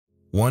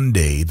One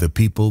day, the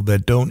people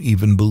that don't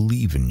even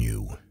believe in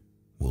you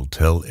will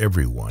tell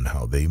everyone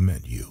how they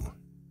met you.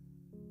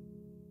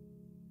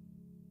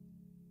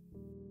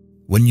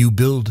 When you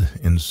build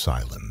in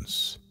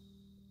silence,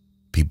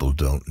 people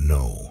don't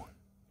know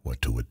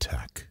what to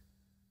attack.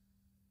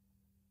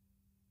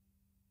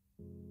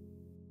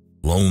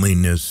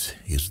 Loneliness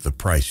is the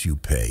price you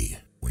pay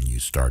when you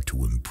start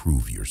to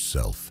improve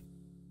yourself.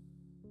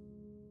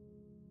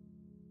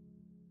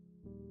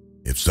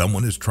 If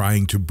someone is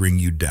trying to bring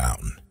you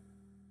down,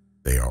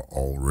 they are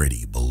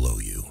already below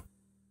you.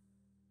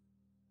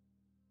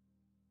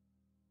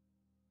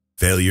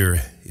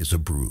 Failure is a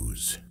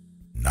bruise,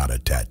 not a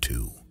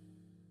tattoo.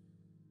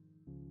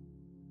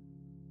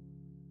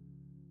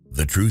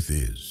 The truth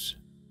is,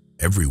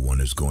 everyone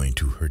is going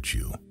to hurt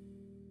you.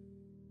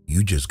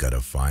 You just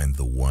gotta find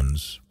the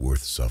ones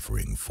worth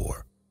suffering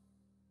for.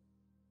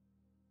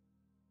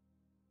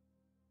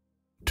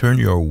 Turn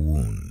your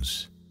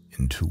wounds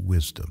into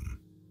wisdom.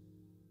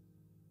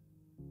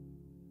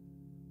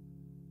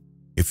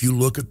 If you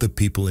look at the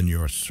people in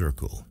your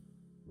circle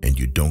and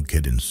you don't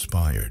get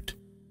inspired,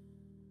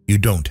 you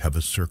don't have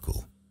a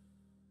circle.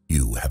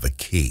 You have a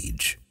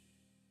cage.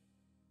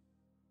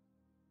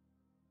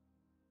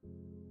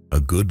 A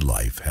good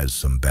life has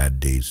some bad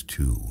days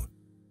too.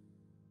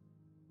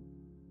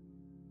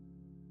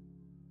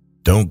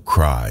 Don't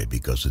cry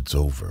because it's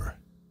over.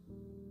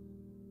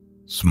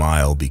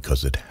 Smile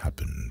because it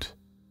happened.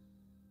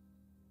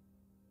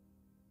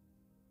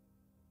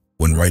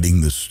 When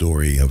writing the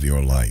story of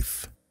your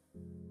life,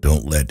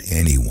 don't let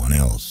anyone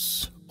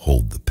else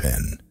hold the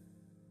pen.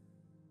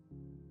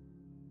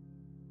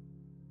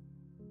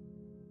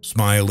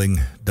 Smiling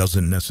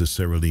doesn't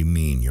necessarily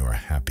mean you're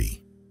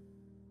happy.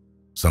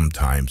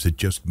 Sometimes it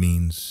just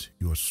means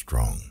you're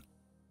strong.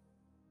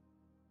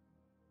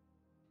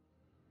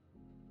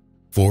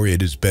 For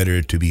it is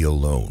better to be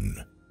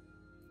alone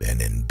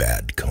than in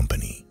bad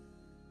company.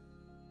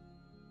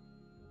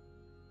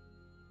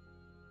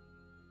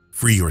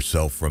 Free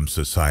yourself from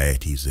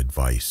society's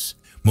advice.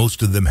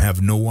 Most of them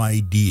have no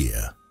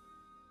idea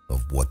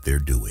of what they're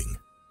doing.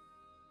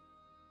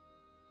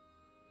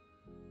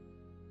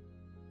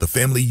 The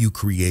family you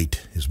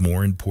create is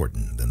more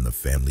important than the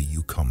family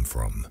you come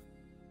from.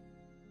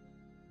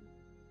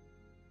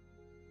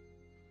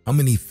 How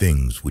many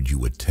things would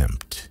you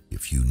attempt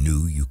if you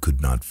knew you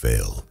could not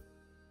fail?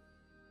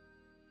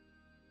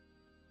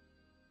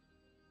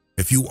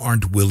 If you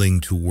aren't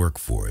willing to work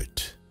for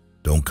it,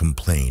 don't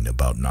complain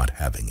about not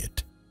having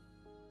it.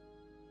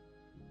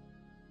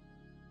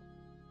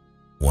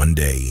 One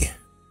day,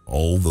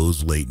 all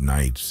those late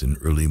nights and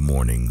early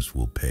mornings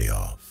will pay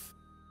off.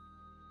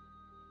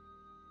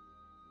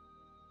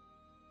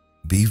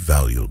 Be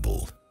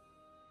valuable,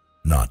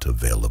 not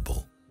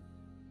available.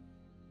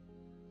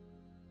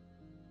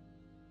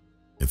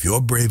 If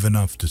you're brave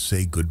enough to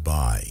say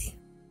goodbye,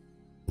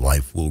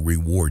 life will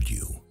reward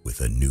you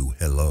with a new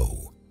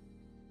hello.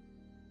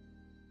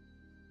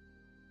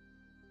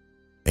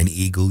 An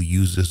eagle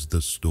uses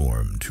the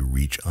storm to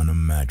reach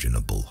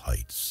unimaginable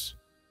heights.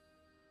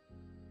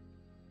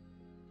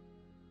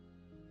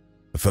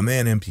 If a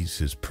man empties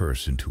his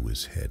purse into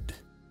his head,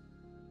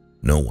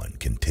 no one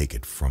can take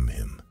it from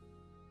him.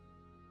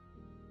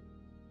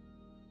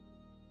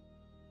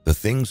 The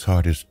things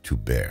hardest to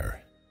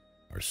bear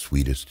are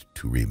sweetest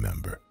to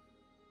remember.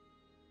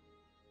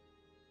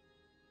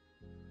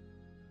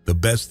 The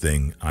best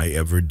thing I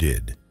ever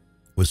did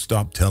was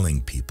stop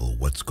telling people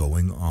what's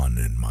going on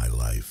in my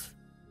life.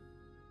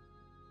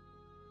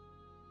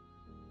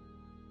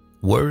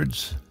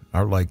 Words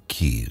are like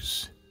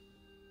keys.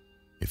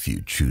 If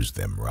you choose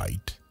them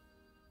right,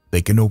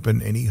 they can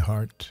open any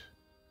heart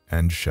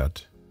and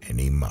shut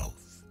any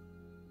mouth.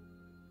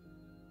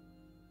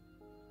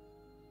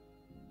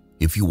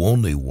 If you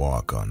only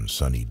walk on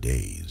sunny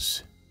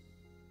days,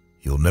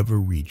 you'll never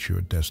reach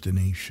your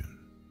destination.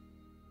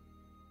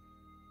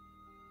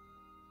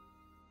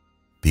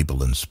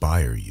 People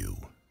inspire you,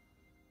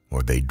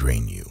 or they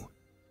drain you.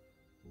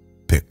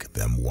 Pick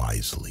them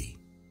wisely.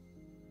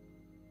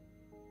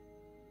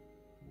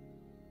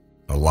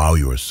 Allow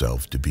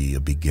yourself to be a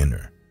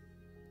beginner.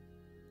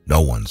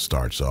 No one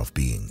starts off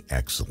being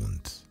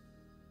excellent.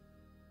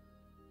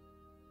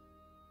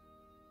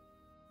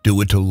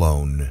 Do it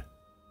alone.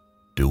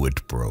 Do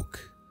it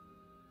broke.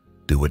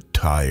 Do it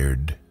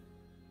tired.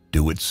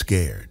 Do it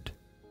scared.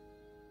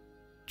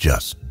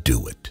 Just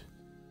do it.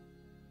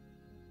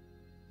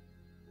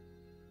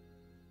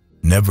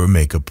 Never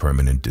make a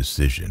permanent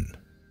decision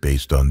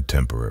based on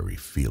temporary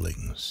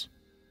feelings.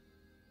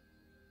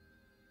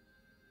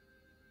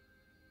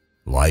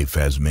 Life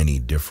has many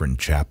different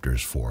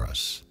chapters for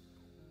us.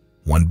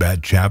 One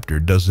bad chapter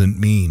doesn't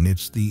mean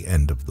it's the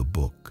end of the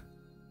book.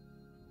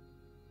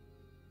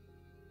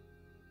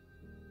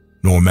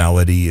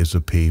 Normality is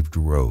a paved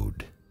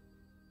road.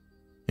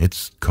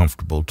 It's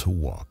comfortable to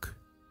walk,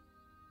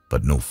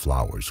 but no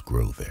flowers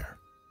grow there.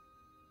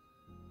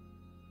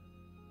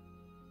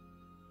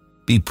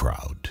 Be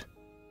proud.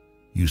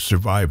 You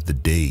survived the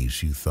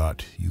days you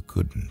thought you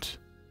couldn't.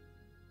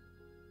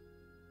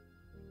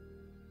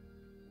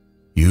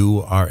 You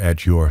You are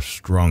at your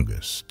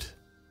strongest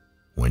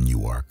when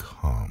you are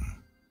calm.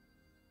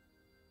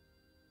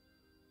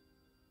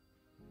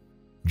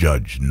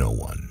 Judge no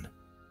one.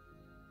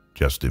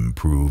 Just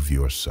improve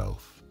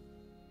yourself.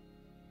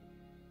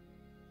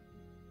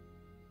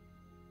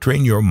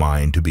 Train your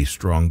mind to be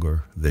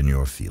stronger than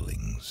your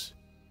feelings.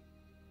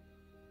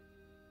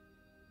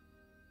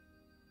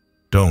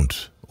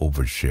 Don't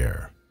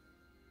overshare.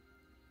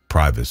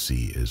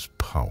 Privacy is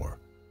power.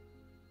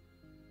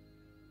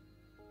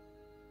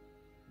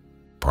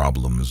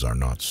 Problems are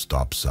not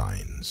stop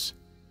signs.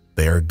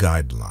 They are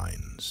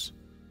guidelines.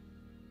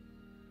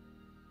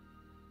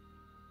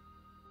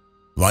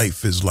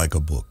 Life is like a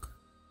book.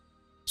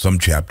 Some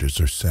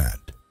chapters are sad,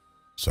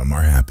 some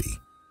are happy,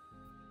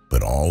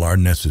 but all are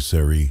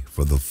necessary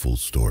for the full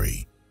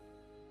story.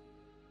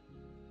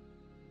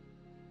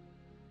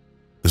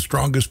 The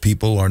strongest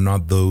people are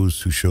not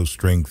those who show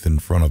strength in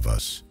front of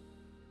us,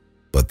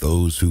 but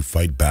those who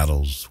fight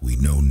battles we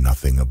know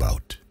nothing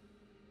about.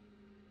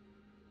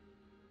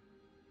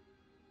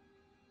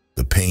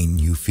 The pain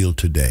you feel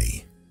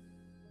today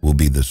will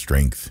be the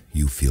strength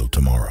you feel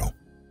tomorrow.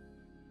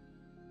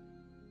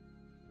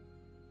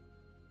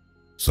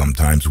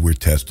 Sometimes we're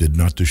tested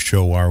not to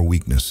show our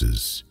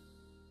weaknesses,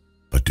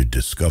 but to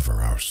discover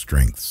our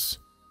strengths.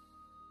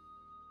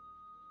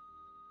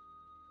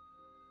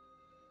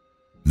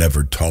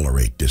 Never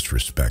tolerate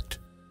disrespect,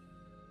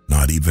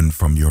 not even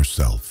from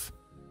yourself.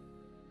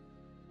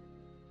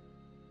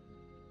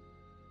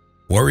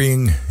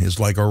 Worrying is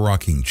like a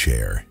rocking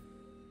chair.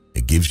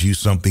 It gives you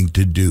something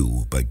to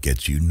do, but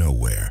gets you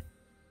nowhere.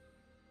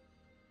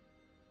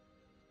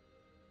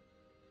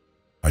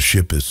 A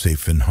ship is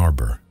safe in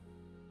harbor,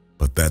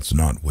 but that's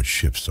not what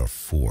ships are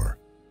for.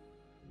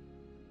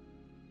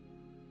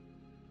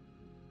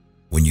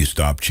 When you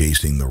stop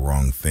chasing the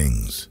wrong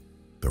things,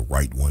 the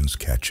right ones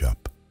catch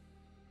up.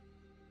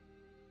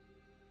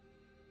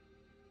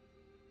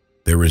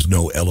 There is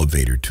no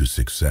elevator to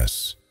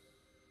success.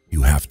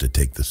 You have to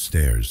take the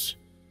stairs.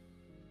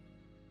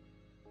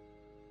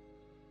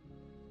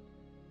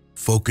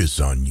 Focus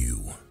on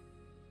you.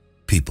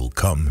 People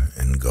come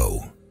and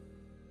go.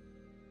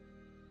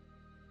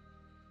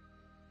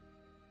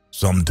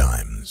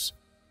 Sometimes,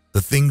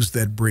 the things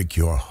that break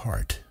your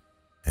heart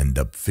end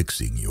up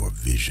fixing your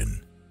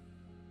vision.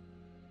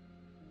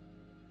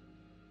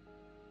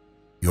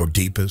 Your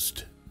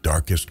deepest,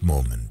 darkest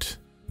moment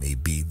may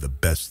be the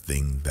best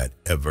thing that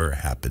ever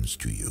happens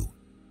to you.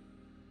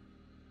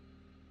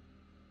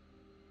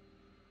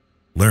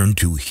 Learn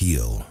to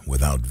heal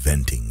without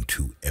venting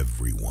to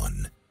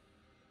everyone.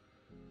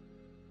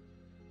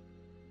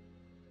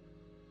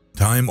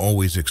 Time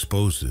always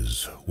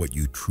exposes what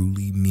you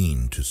truly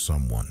mean to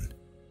someone.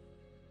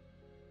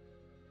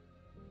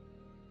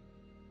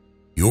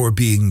 You're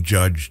being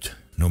judged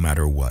no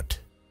matter what,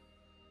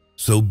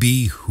 so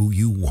be who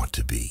you want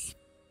to be.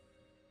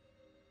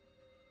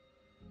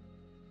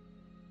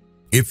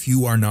 If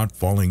you are not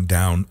falling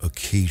down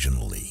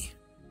occasionally,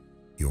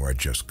 you are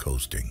just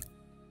coasting.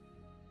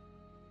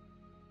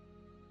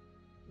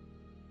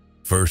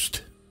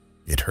 First,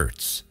 it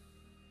hurts.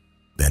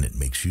 Then it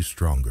makes you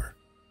stronger.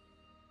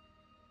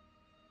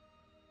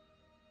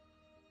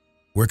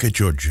 Work at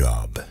your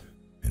job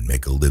and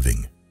make a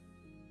living.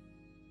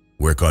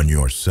 Work on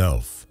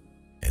yourself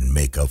and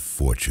make a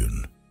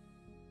fortune.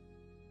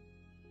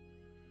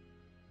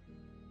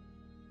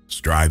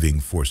 Striving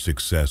for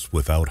success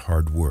without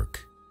hard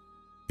work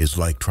is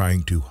like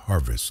trying to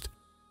harvest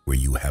where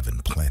you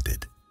haven't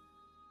planted.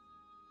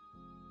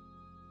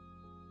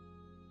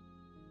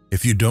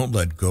 If you don't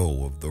let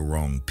go of the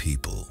wrong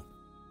people,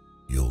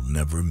 you'll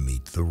never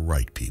meet the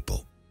right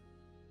people.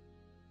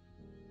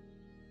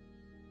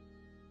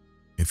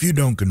 If you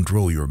don't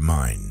control your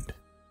mind,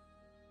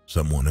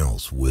 someone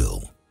else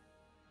will.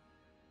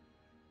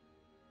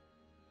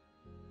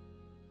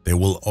 There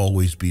will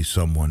always be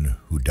someone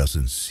who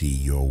doesn't see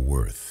your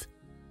worth.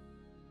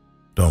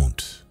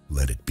 Don't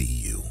let it be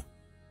you.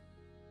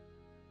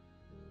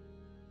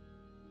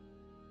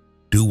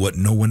 Do what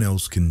no one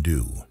else can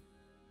do,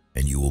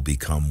 and you will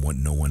become what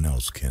no one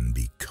else can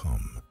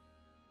become.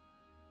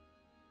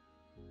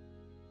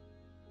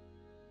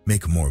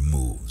 Make more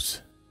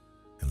moves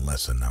and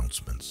less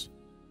announcements.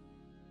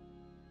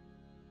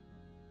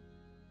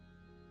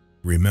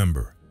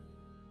 Remember,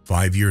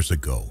 5 years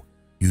ago,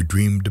 you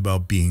dreamed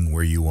about being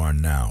where you are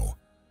now.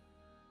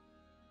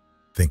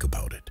 Think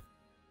about it.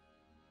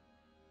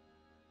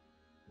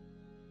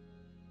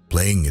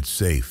 Playing it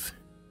safe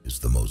is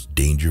the most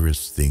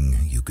dangerous thing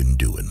you can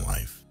do in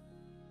life.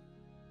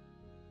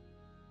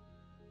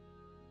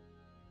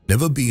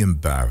 Never be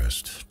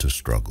embarrassed to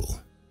struggle.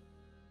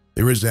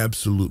 There is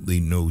absolutely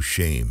no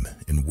shame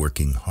in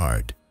working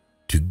hard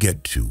to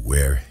get to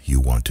where you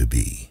want to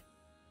be.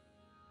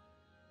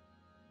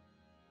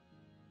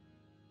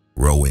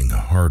 Rowing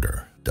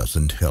harder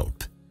doesn't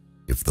help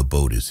if the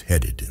boat is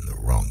headed in the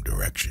wrong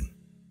direction.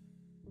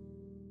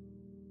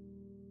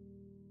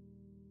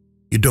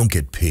 You don't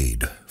get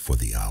paid for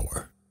the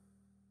hour.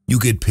 You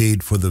get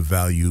paid for the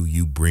value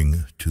you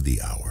bring to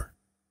the hour.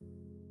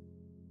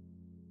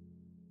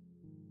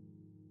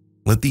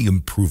 Let the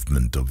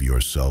improvement of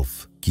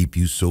yourself keep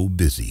you so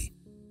busy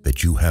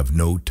that you have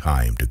no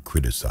time to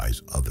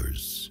criticize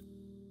others.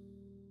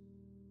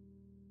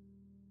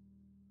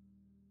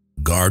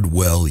 Guard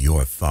well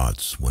your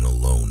thoughts when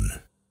alone,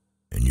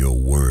 and your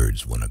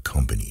words when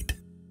accompanied.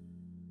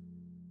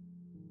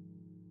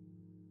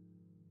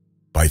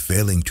 By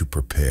failing to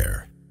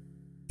prepare,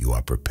 you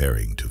are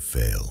preparing to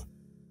fail.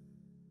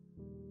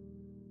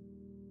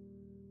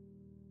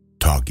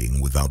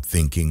 Talking without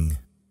thinking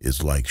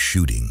is like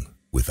shooting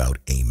without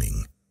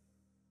aiming.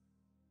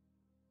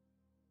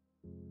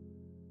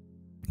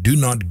 Do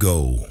not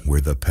go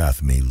where the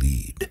path may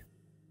lead.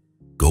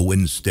 Go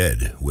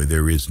instead where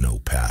there is no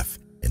path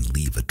and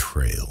leave a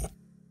trail.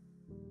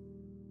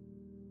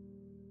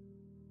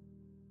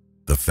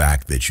 The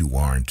fact that you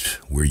aren't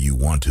where you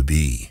want to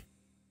be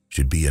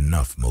should be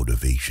enough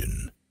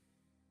motivation.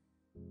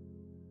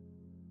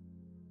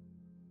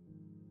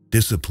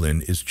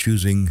 Discipline is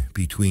choosing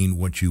between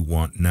what you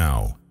want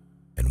now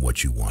and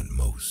what you want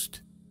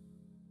most.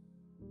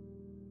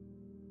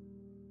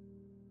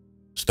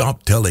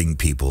 Stop telling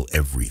people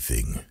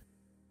everything.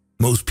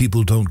 Most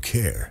people don't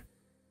care,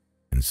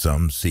 and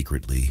some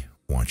secretly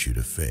want you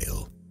to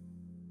fail.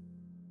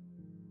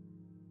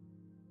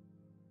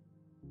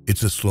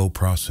 It's a slow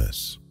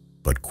process,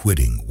 but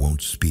quitting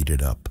won't speed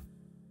it up.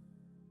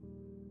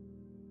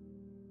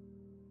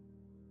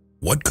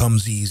 What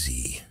comes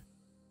easy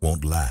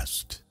won't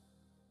last.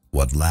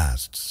 What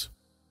lasts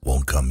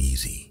won't come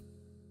easy.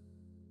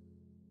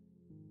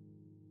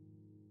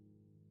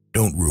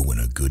 Don't ruin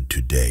a good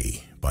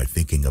today by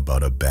thinking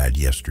about a bad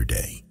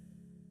yesterday.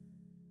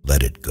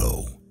 Let it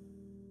go.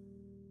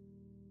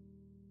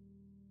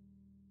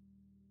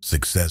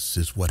 Success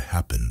is what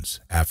happens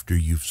after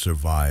you've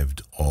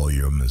survived all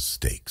your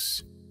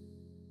mistakes.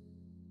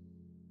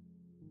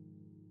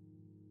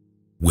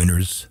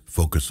 Winners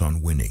focus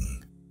on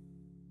winning.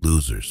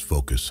 Losers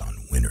focus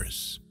on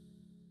winners.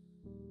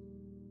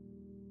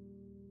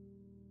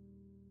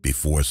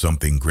 Before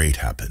something great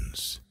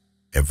happens,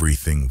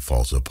 everything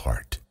falls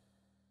apart.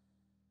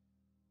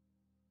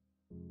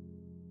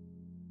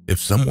 If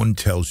someone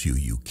tells you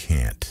you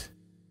can't,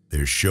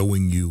 they're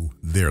showing you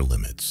their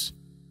limits,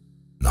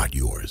 not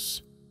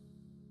yours.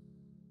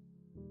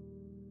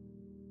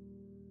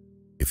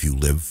 If you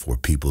live for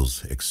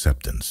people's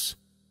acceptance,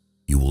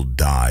 you will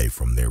die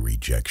from their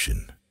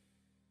rejection.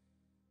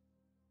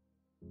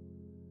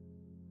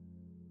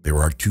 There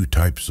are two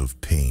types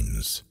of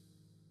pains,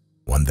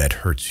 one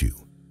that hurts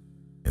you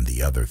and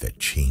the other that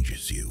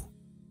changes you.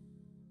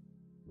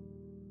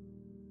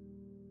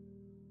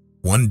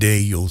 One day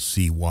you'll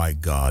see why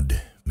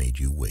God made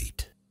you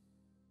wait.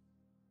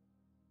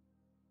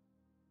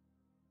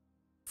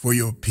 For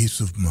your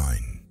peace of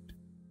mind,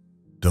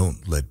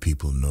 don't let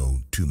people know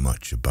too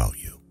much about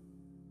you.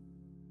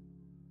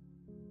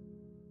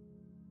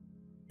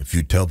 If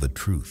you tell the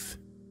truth,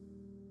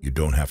 you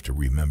don't have to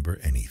remember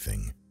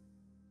anything.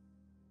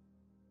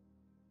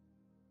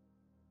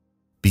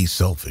 Be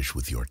selfish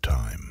with your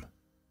time.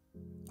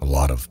 A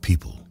lot of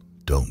people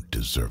don't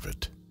deserve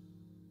it.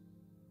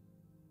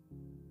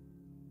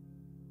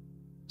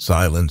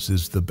 Silence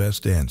is the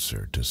best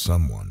answer to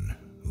someone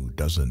who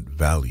doesn't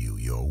value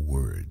your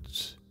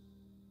words.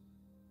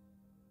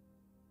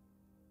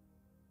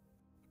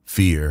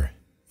 Fear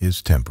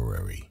is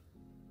temporary.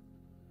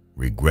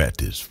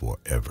 Regret is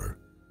forever.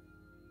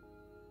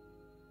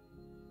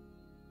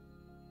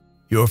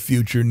 Your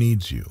future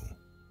needs you.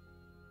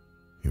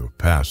 Your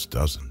past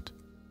doesn't.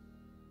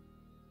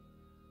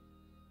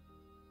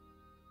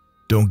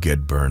 Don't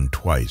get burned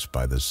twice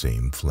by the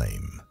same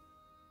flame.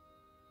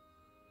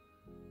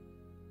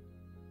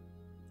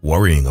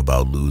 Worrying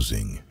about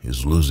losing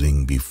is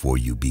losing before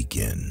you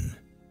begin.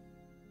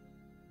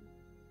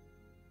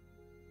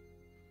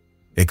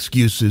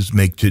 Excuses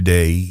make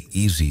today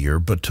easier,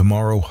 but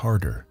tomorrow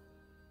harder.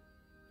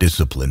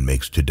 Discipline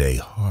makes today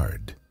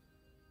hard,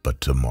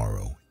 but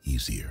tomorrow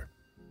easier.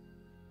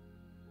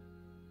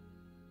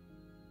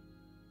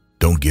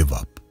 Don't give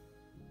up.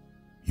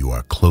 You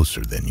are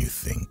closer than you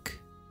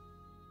think.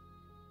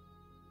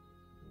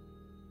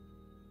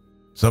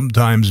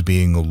 Sometimes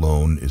being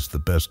alone is the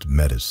best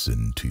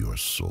medicine to your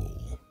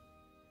soul.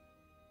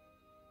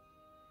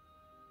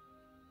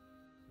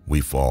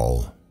 We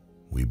fall,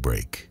 we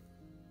break,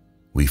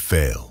 we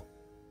fail,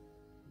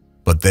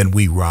 but then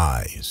we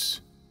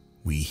rise,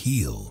 we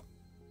heal,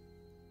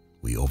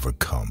 we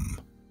overcome.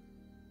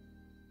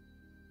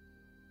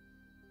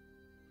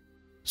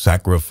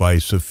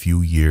 Sacrifice a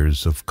few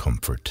years of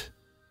comfort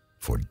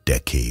for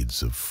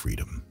decades of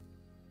freedom.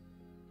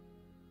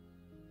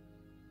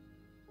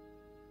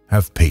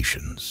 Have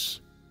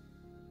patience.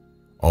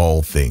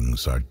 All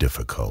things are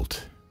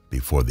difficult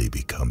before they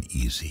become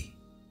easy.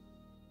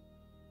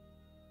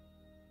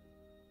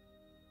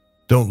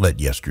 Don't let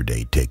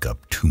yesterday take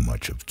up too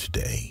much of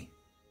today.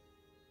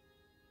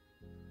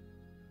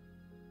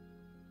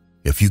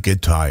 If you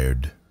get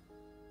tired,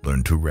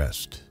 learn to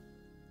rest,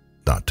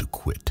 not to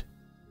quit.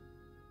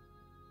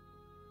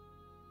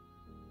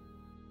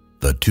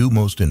 The two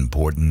most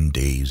important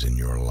days in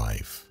your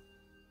life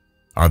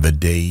are the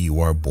day you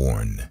are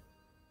born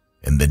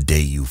and the day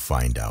you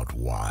find out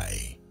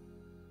why.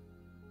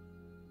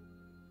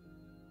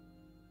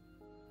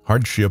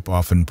 Hardship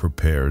often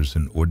prepares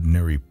an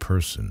ordinary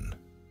person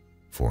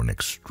for an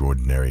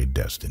extraordinary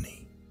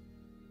destiny.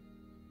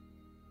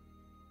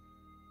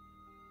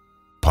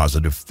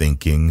 Positive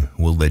thinking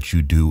will let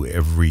you do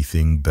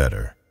everything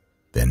better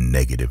than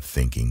negative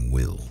thinking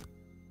will.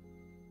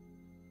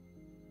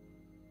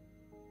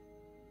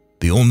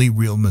 The only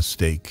real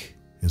mistake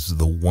is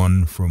the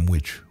one from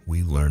which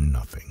we learn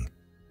nothing.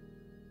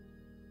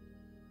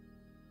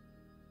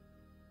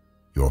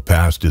 Your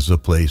past is a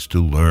place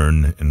to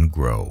learn and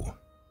grow,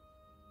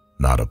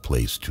 not a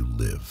place to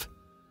live.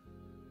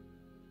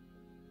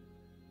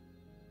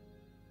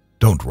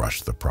 Don't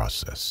rush the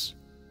process.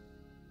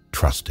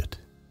 Trust it.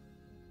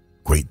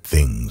 Great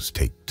things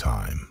take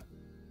time.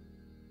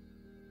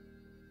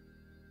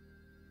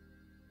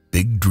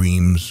 Big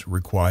dreams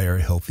require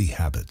healthy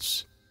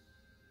habits,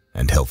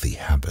 and healthy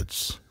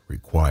habits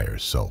require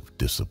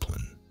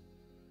self-discipline.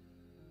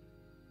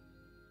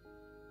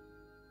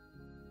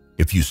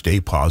 If you stay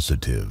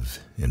positive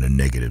in a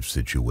negative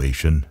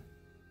situation,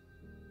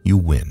 you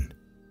win.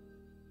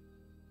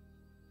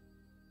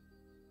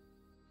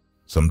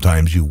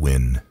 Sometimes you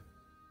win,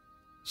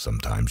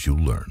 sometimes you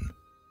learn.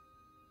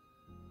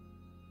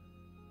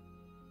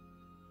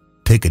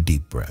 Take a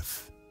deep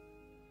breath.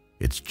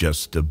 It's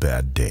just a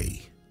bad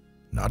day,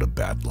 not a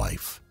bad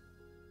life.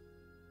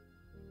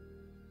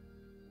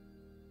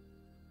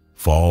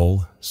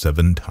 Fall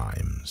 7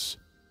 times.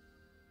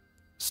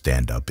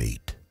 Stand up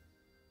 8.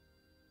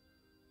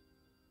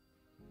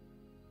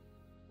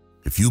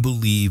 If you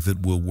believe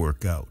it will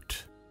work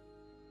out,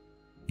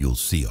 you'll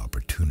see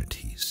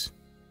opportunities.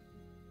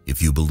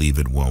 If you believe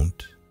it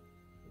won't,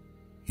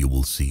 you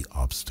will see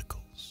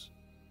obstacles.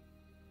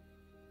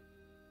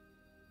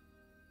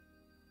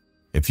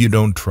 If you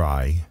don't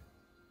try,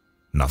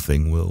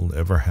 nothing will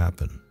ever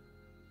happen.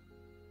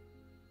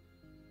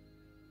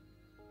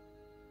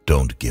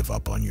 Don't give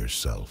up on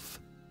yourself.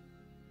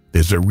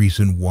 There's a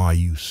reason why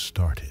you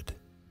started.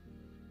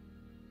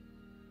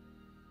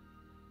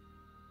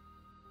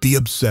 Be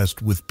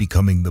obsessed with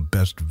becoming the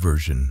best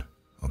version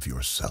of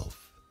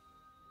yourself.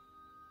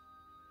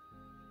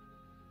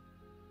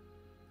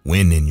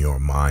 Win in your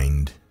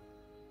mind,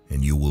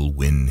 and you will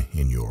win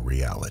in your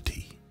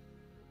reality.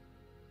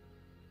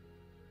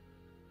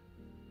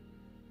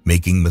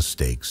 Making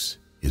mistakes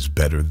is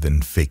better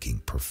than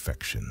faking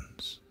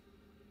perfections.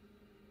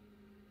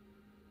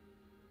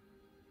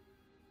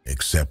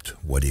 Accept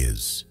what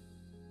is.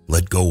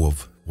 Let go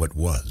of what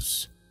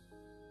was.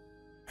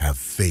 Have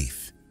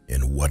faith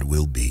in what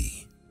will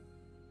be.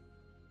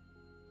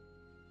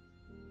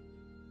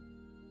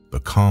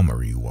 The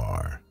calmer you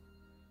are,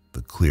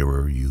 the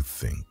clearer you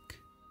think.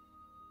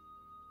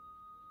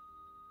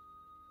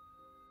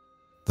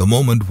 The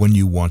moment when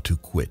you want to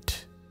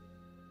quit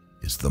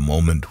is the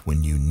moment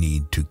when you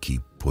need to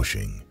keep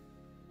pushing.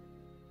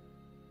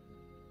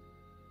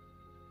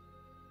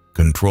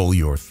 Control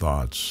your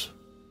thoughts,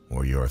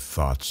 or your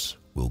thoughts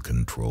will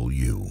control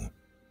you.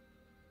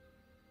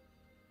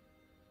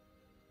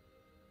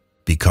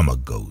 Become a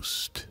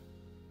ghost.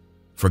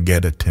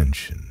 Forget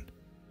attention.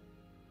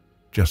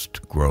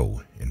 Just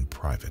grow in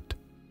private.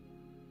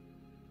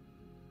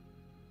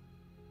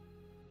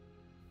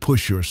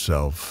 Push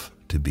yourself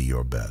to be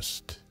your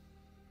best.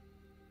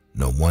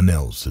 No one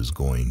else is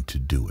going to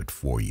do it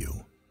for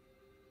you.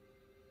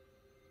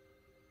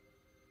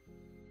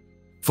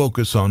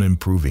 Focus on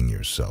improving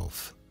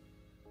yourself,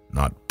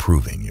 not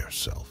proving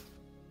yourself.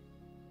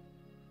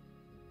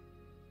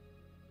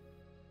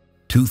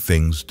 2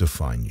 things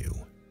define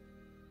you: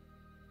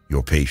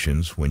 your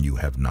patience when you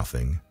have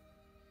nothing,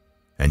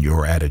 and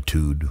your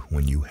attitude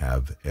when you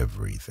have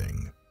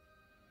everything.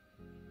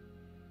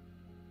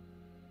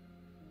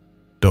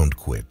 Don't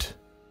quit.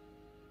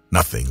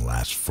 Nothing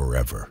lasts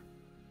forever,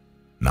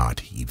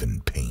 not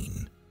even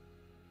pain.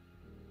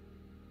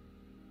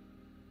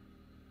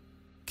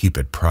 Keep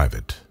it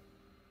private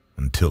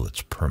until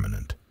it's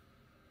permanent.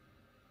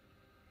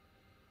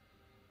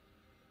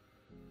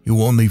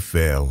 You only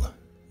fail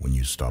when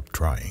you stop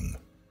trying.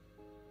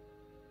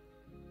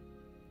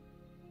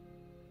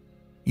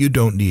 You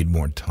don't need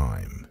more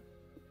time.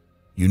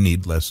 You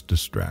need less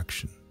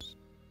distractions.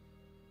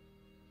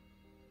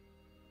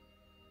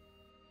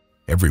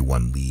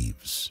 Everyone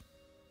leaves.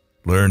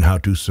 Learn how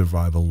to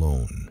survive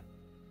alone.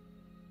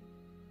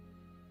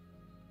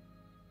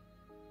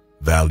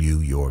 Value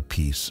your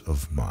peace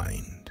of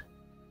mind.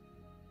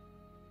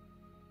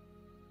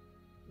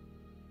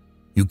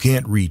 You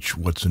can't reach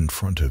what's in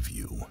front of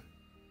you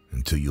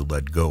until you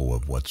let go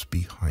of what's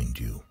behind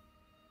you.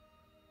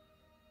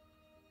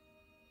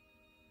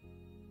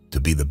 To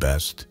be the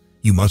best,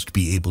 you must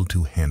be able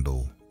to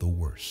handle the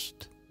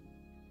worst.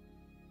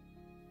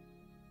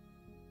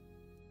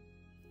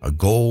 A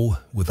goal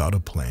without a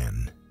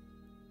plan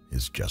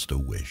is just a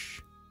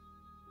wish.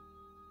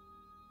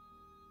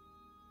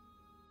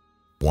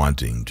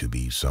 Wanting to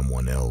be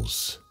someone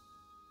else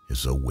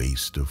is a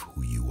waste of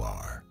who you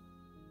are.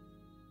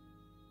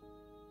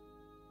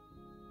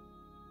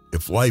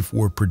 If life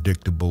were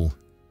predictable,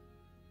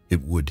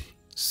 it would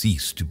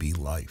cease to be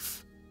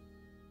life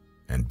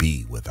and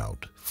be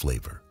without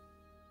flavor.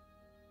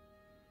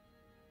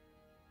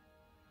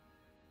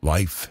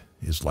 Life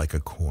is like a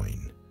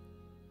coin.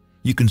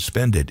 You can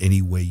spend it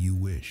any way you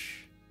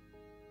wish,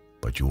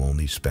 but you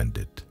only spend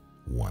it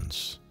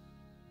once.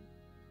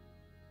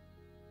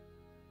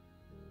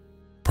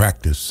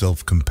 Practice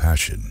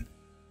self-compassion.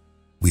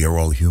 We are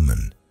all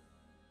human,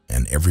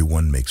 and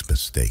everyone makes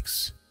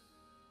mistakes.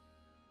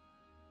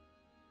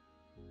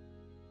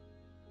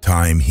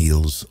 Time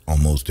heals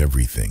almost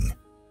everything.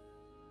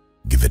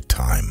 Give it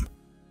time.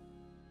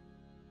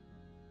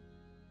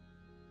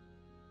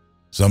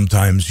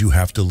 Sometimes you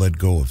have to let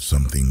go of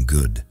something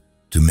good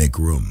to make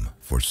room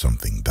for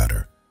something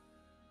better.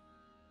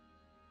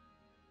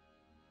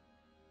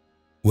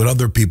 What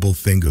other people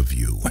think of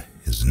you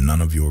is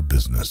none of your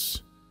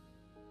business.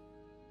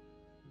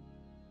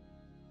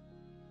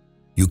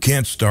 You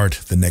can't start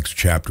the next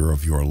chapter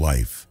of your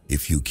life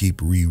if you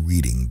keep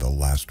rereading the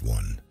last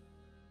one.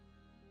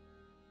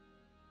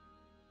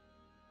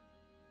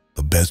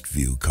 The best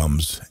view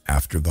comes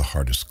after the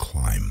hardest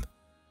climb.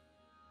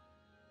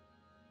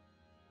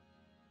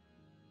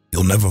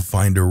 You'll never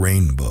find a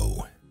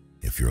rainbow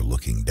if you're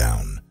looking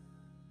down.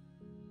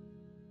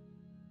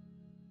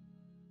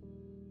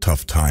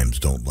 Tough times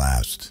don't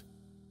last,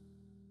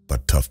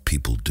 but tough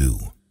people do.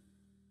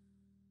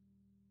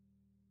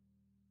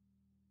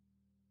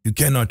 You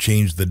cannot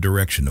change the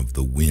direction of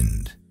the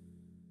wind,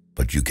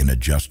 but you can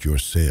adjust your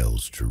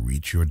sails to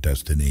reach your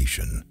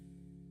destination.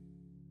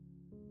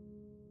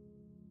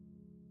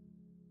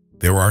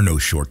 There are no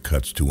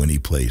shortcuts to any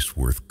place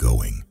worth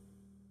going.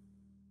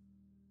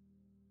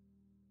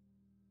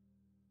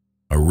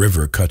 A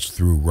river cuts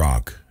through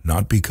rock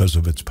not because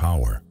of its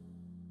power,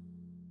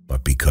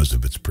 but because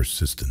of its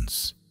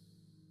persistence.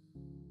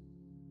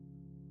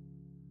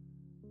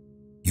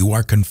 You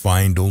are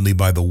confined only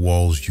by the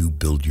walls you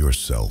build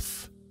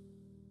yourself.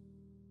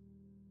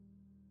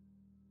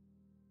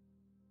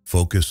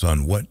 Focus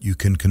on what you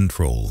can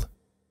control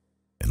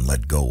and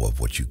let go of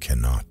what you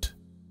cannot.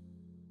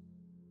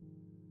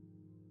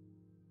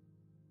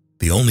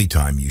 The only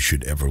time you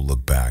should ever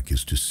look back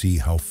is to see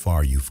how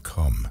far you've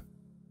come.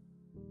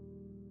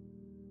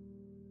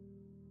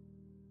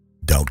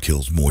 Doubt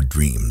kills more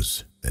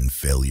dreams than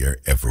failure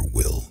ever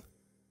will.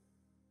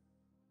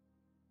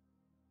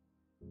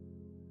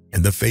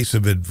 In the face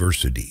of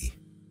adversity,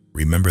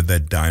 remember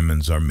that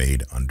diamonds are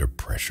made under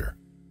pressure.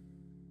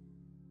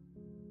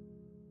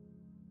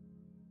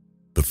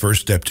 The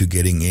first step to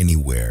getting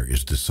anywhere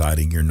is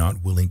deciding you're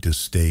not willing to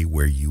stay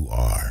where you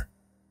are.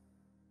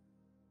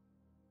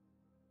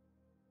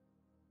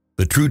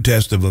 The true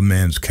test of a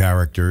man's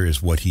character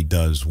is what he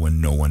does when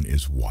no one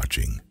is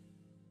watching.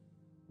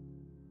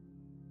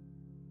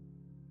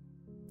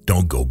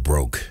 Don't go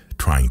broke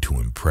trying to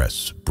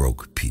impress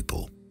broke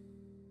people.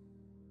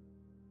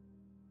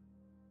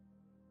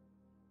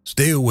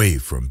 Stay away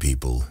from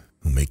people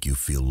who make you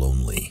feel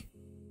lonely.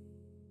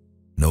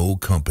 No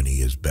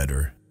company is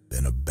better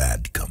than a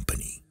bad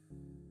company.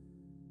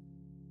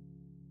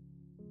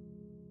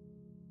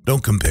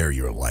 Don't compare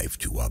your life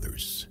to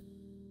others.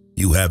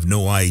 You have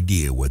no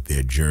idea what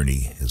their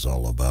journey is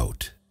all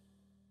about.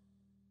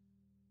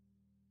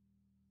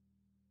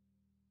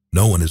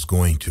 No one is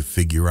going to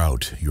figure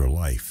out your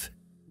life.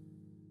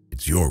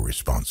 It's your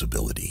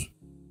responsibility.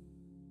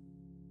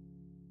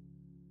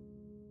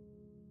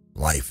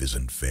 Life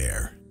isn't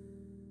fair,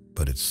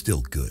 but it's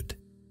still good.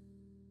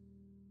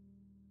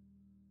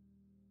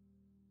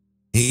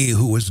 He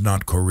who is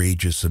not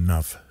courageous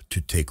enough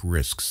to take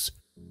risks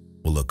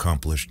will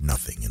accomplish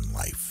nothing in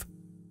life.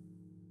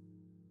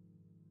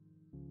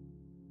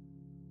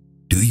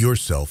 Do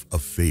yourself a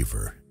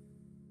favor.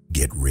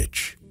 Get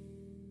rich.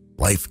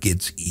 Life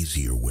gets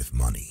easier with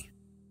money,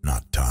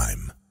 not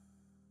time.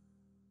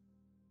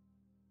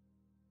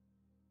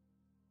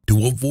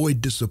 To avoid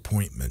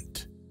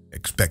disappointment,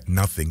 expect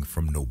nothing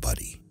from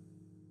nobody.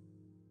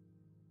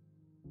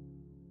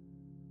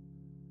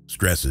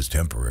 Stress is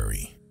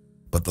temporary,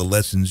 but the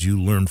lessons you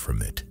learn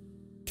from it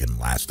can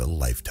last a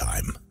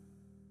lifetime.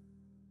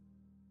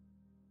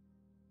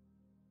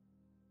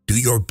 Do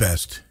your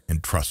best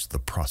and trust the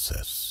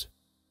process.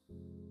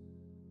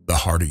 The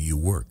harder you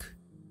work,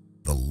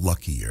 the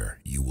luckier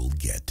you will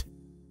get.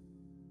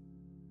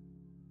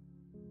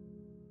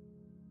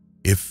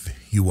 If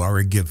you are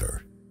a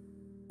giver,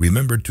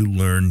 remember to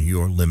learn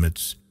your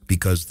limits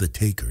because the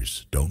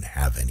takers don't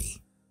have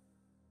any.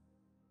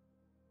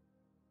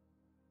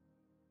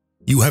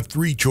 You have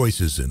 3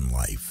 choices in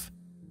life.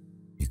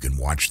 You can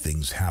watch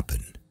things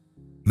happen,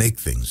 make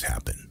things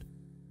happen,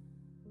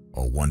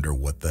 or wonder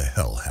what the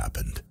hell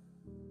happened.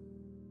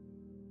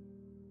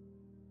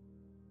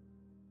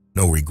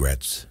 No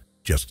regrets,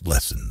 just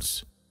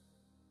lessons.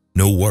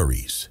 No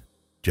worries,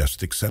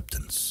 just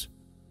acceptance.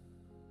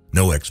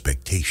 No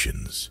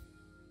expectations,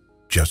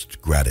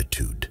 just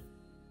gratitude.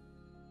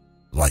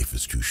 Life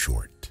is too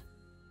short.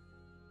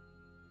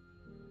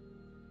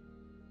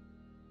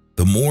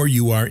 The more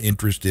you are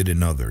interested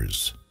in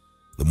others,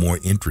 the more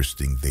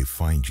interesting they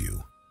find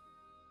you.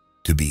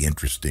 To be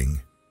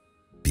interesting,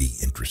 be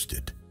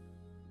interested.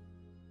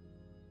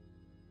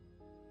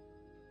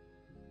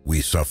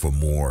 We suffer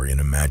more in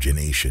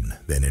imagination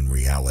than in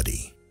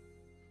reality.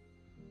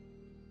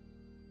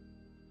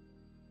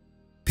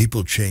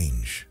 People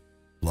change,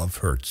 love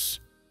hurts,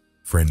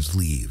 friends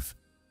leave,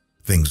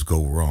 things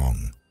go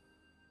wrong.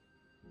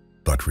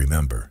 But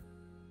remember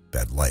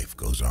that life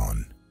goes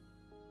on.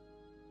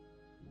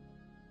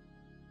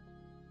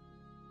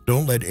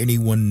 Don't let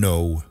anyone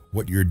know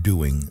what you're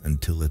doing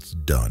until it's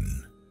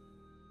done.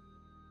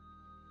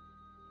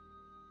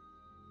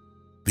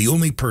 The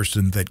only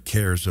person that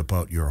cares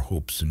about your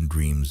hopes and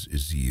dreams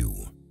is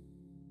you.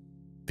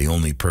 The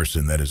only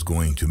person that is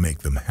going to make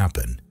them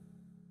happen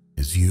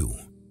is you.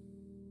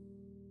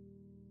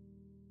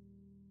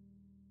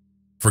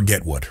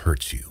 Forget what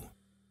hurts you,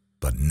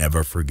 but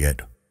never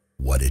forget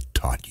what it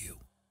taught you.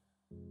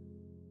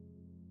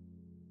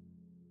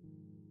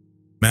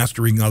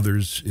 Mastering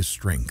others is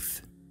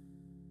strength.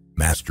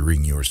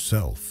 Mastering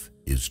yourself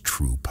is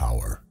true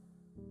power.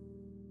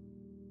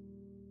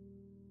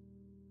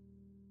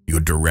 Your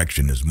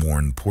direction is more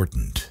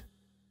important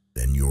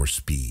than your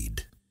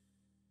speed.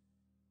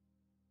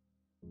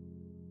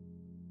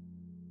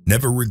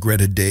 Never regret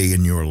a day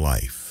in your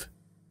life.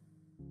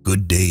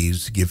 Good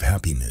days give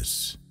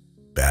happiness.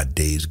 Bad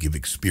days give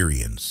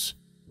experience.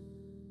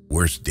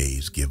 Worst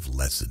days give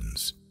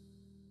lessons.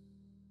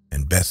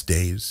 And best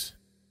days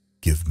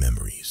give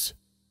memories.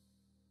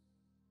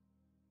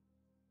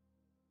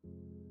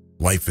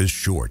 Life is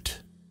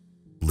short.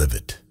 Live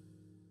it.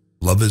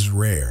 Love is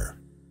rare.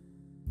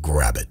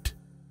 Grab it.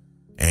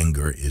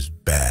 Anger is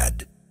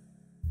bad.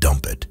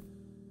 Dump it.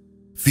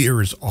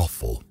 Fear is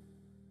awful.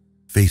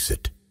 Face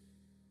it.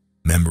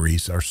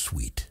 Memories are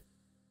sweet.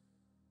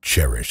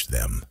 Cherish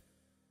them.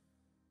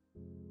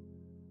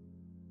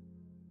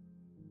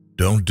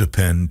 Don't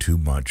depend too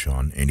much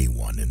on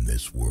anyone in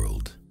this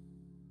world,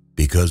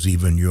 because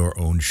even your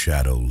own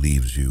shadow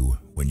leaves you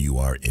when you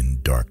are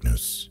in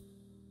darkness.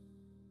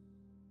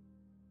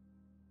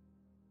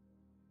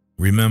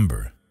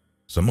 Remember,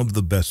 some of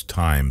the best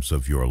times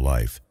of your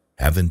life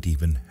haven't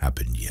even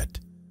happened yet.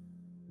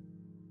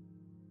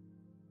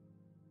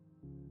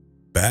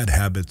 Bad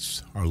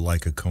habits are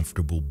like a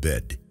comfortable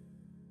bed,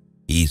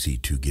 easy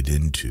to get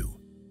into,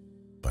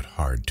 but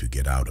hard to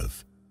get out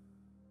of.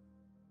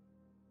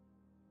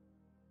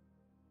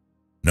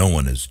 No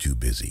one is too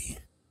busy.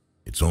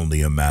 It's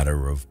only a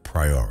matter of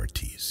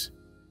priorities.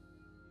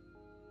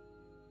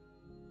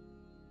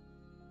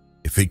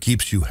 If it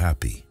keeps you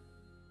happy,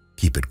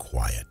 keep it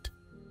quiet.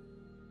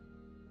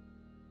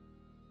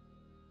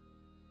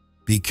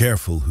 Be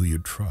careful who you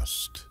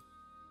trust.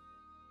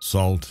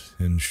 Salt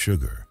and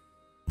sugar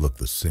look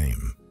the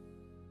same.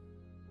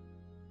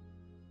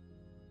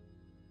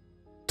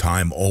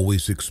 Time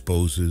always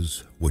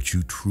exposes what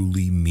you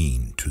truly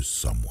mean to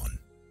someone.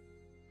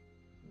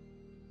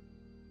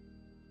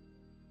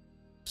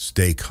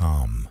 Stay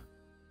calm.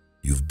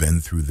 You've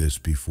been through this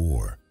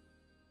before.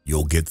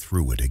 You'll get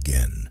through it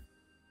again.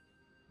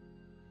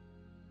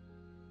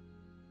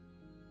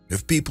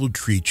 If people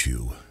treat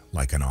you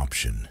like an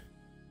option,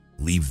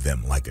 leave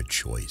them like a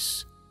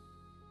choice.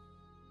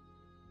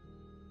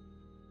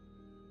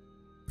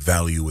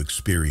 Value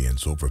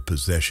experience over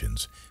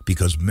possessions,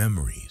 because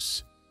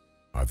memories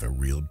are the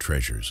real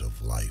treasures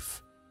of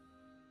life.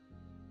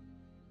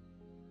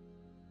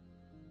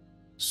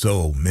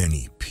 So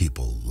many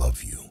people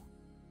love you.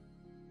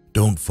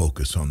 Don't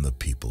focus on the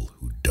people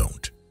who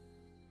don't.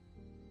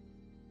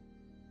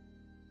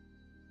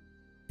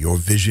 Your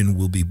vision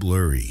will be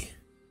blurry,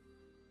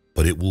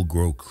 but it will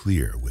grow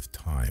clear with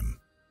time.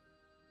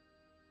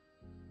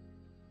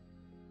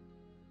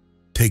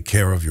 Take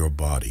care of your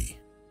body.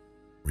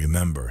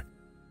 Remember,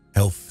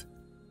 health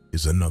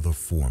is another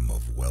form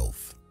of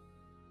wealth.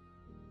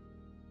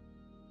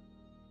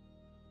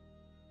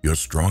 Your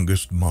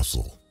strongest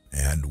muscle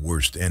and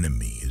worst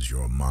enemy is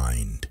your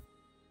mind.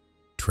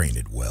 Train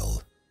it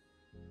well.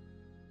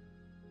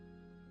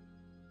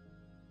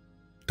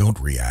 Don't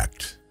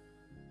react.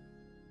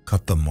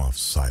 Cut them off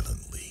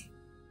silently.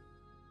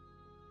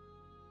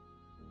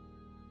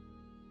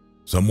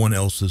 Someone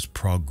else's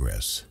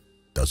progress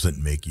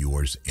doesn't make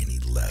yours any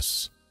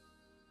less.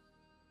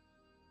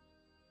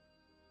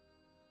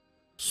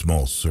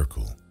 Small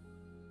circle,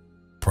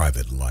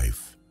 private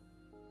life,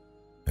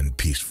 and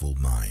peaceful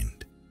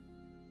mind.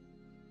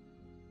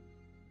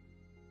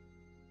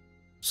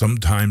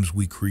 Sometimes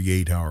we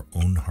create our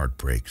own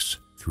heartbreaks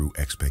through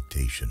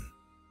expectation.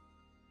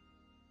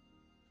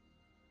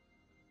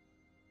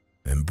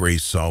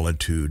 Embrace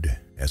solitude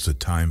as a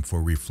time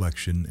for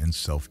reflection and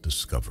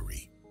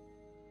self-discovery.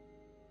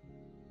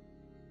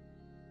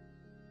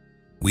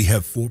 We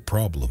have 4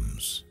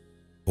 problems: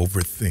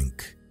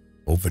 overthink,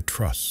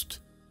 overtrust,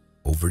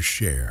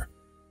 overshare,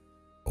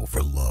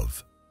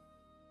 overlove.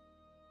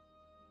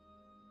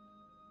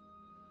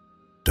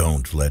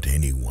 Don't let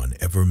anyone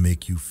ever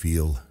make you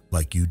feel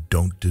like you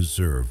don't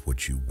deserve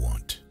what you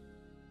want.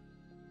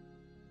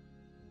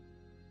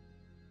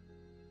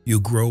 You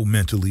grow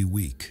mentally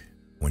weak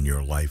when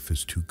your life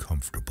is too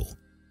comfortable.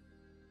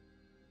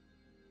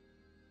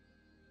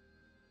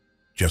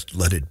 Just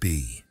let it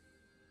be.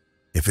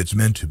 If it's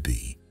meant to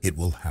be, it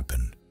will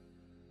happen.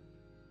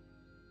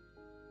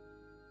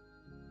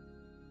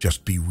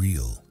 Just be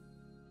real.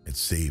 It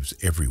saves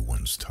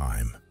everyone's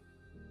time.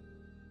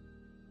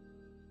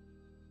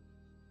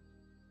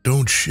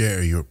 Don't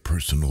share your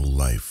personal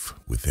life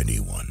with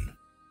anyone.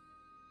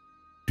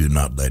 Do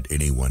not let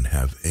anyone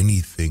have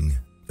anything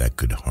that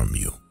could harm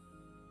you.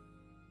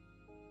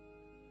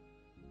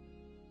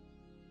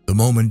 The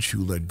moment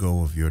you let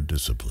go of your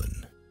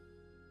discipline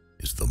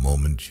is the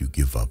moment you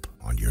give up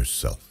on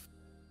yourself.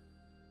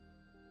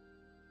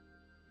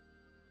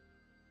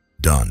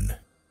 Done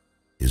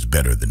is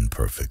better than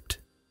perfect.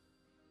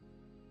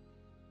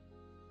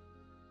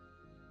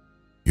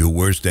 Your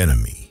worst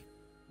enemy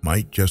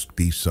might just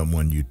be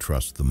someone you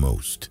trust the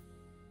most.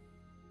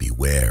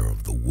 Beware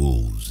of the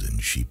wolves in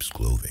sheep's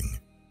clothing.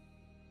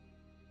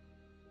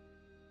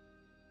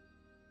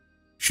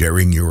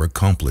 Sharing your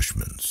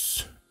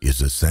accomplishments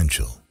is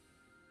essential,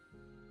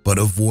 but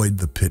avoid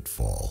the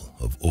pitfall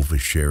of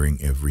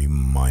oversharing every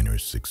minor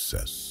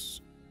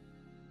success.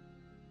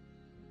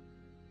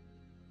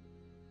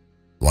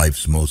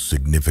 Life's most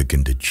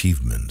significant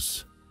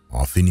achievements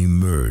often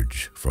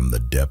emerge from the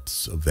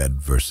depths of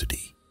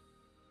adversity.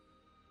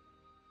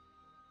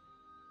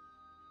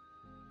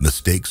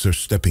 Mistakes are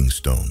stepping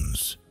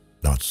stones,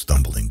 not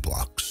stumbling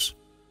blocks.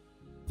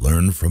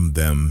 Learn from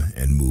them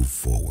and move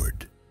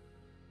forward.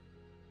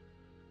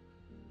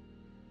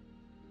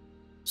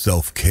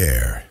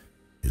 Self-care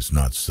is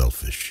not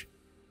selfish.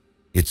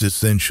 It's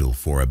essential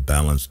for a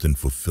balanced and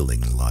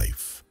fulfilling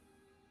life.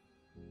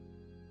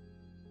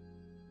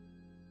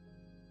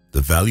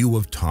 The value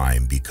of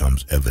time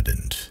becomes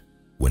evident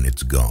when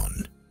it's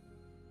gone.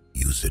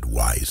 Use it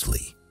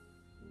wisely.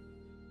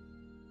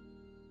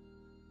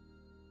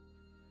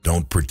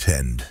 Don't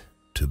pretend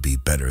to be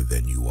better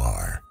than you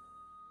are.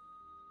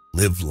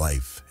 Live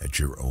life at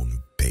your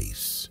own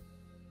pace.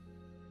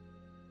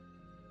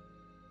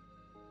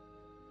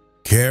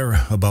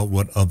 Care about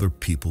what other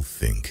people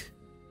think,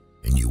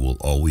 and you will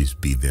always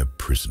be their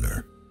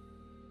prisoner.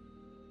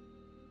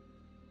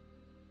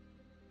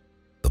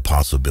 The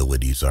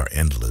possibilities are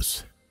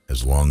endless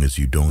as long as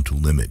you don't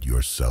limit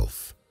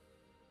yourself.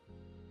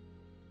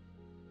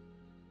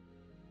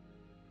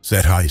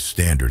 Set high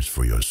standards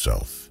for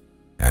yourself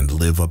and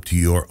live up to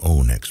your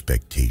own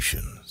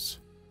expectations.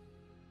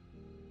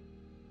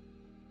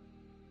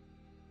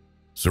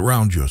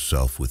 Surround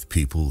yourself with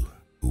people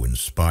who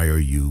inspire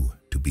you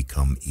to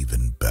become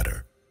even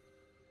better.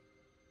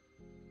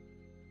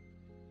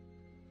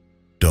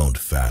 Don't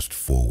fast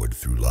forward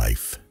through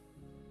life.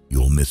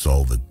 You'll miss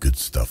all the good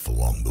stuff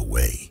along the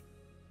way.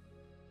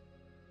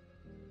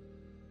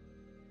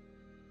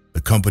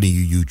 The company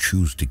you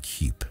choose to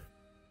keep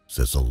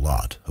says a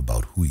lot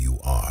about who you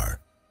are.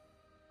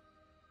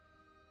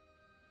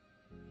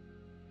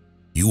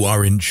 You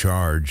are in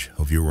charge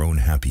of your own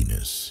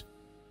happiness.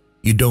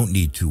 You don't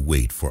need to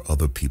wait for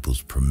other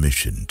people's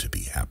permission to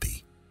be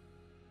happy.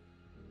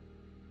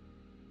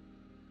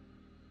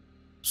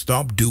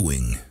 Stop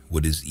doing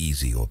what is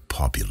easy or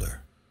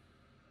popular.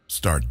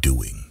 Start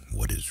doing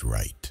what is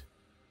right.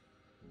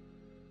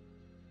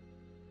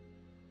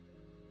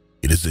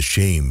 It is a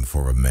shame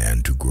for a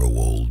man to grow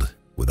old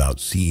without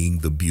seeing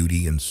the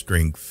beauty and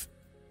strength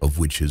of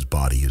which his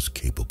body is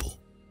capable.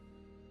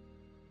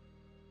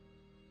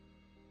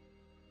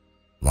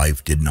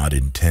 Life did not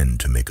intend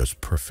to make us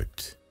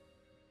perfect.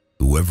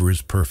 Whoever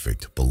is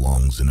perfect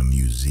belongs in a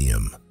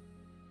museum.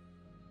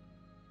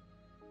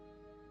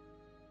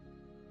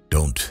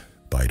 Don't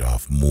bite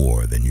off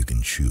more than you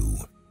can chew,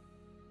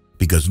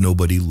 because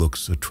nobody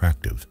looks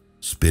attractive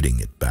spitting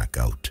it back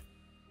out.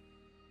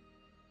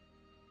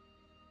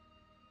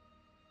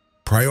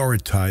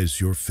 Prioritize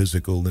your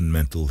physical and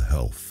mental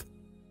health.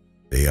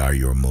 They are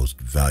your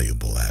most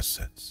valuable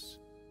assets.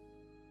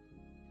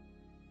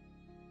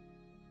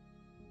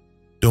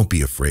 Don't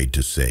be afraid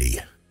to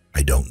say,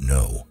 "I don't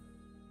know,"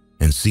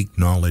 and seek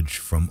knowledge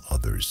from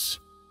others.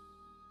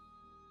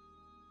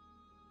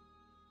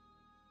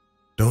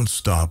 Don't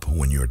stop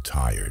when you're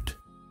tired.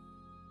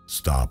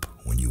 Stop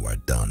when you are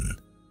done.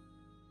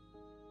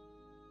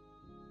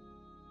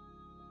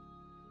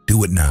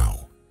 Do it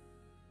now.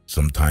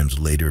 Sometimes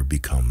later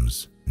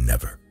becomes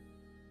never.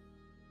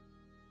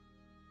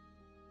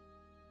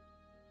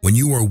 When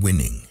you are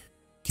winning,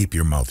 keep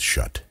your mouth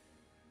shut.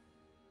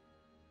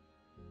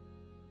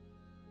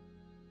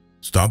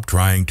 Stop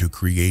trying to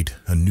create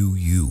a new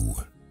you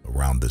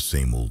around the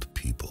same old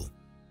people.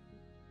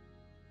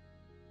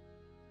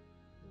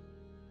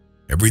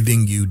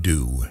 Everything you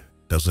do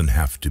doesn't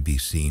have to be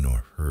seen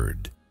or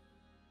heard.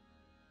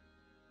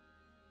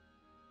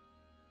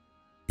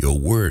 Your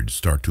words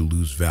start to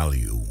lose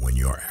value when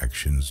your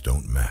actions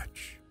don't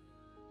match.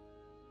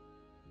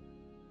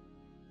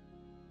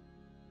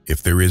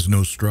 If there is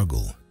no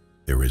struggle,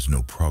 there is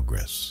no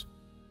progress.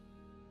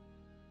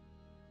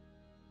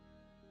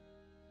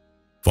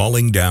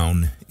 Falling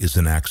down is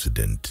an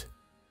accident.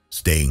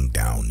 Staying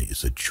down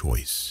is a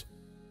choice.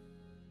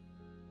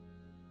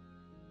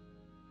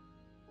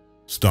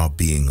 Stop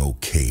being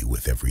okay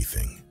with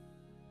everything.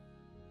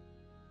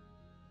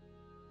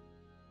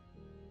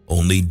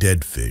 Only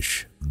dead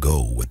fish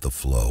go with the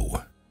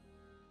flow.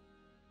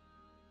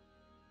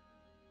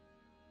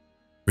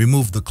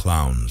 Remove the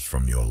clowns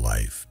from your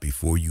life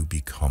before you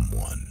become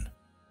one.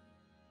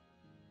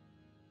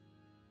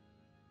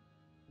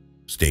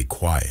 Stay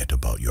quiet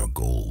about your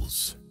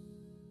goals.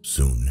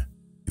 Soon,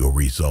 your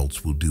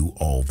results will do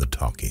all the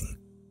talking.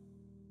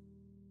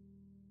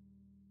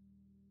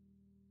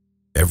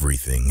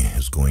 Everything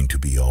is going to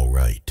be all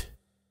right.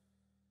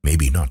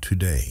 Maybe not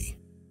today,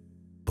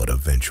 but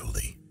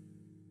eventually.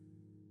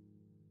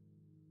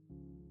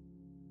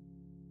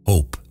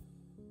 Hope,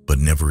 but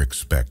never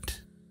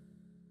expect.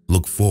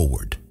 Look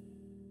forward,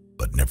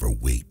 but never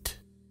wait.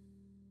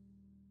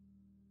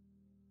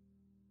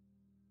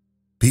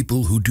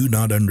 People who do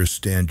not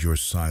understand your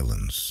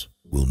silence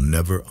will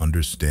never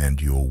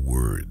understand your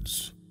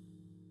words.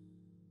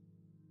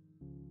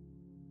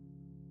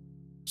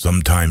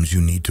 Sometimes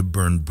you need to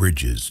burn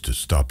bridges to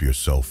stop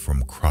yourself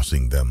from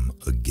crossing them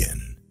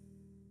again.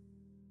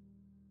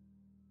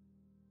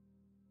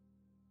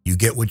 You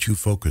get what you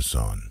focus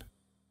on,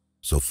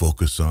 so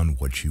focus on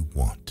what you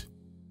want.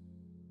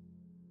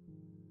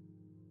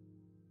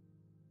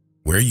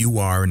 Where you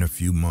are in a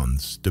few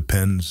months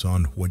depends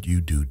on what you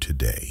do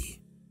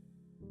today.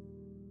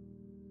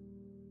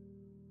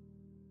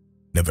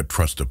 Never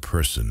trust a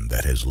person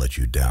that has let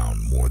you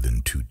down more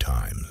than 2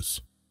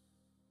 times.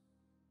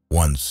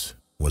 Once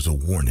was a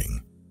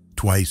warning,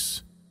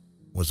 twice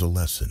was a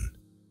lesson,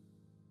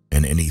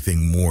 and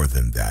anything more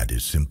than that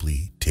is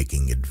simply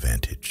taking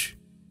advantage.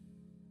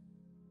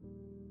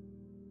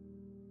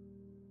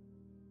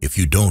 If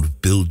you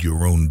don't build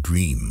your own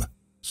dream,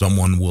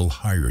 someone will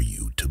hire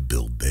you to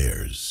build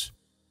theirs.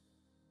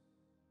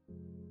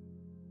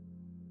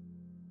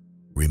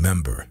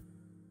 Remember,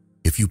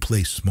 if you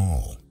play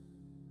small,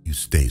 you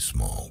stay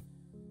small.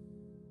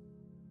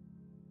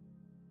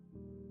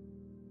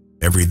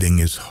 Everything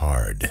is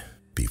hard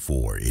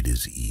before it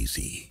is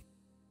easy.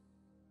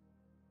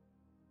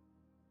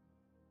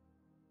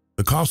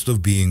 The cost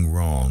of being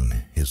wrong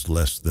is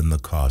less than the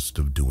cost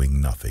of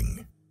doing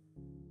nothing.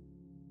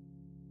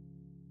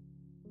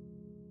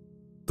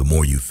 The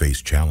more you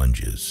face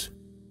challenges,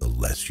 the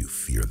less you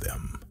fear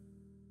them.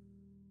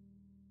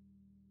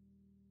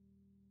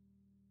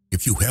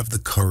 If you have the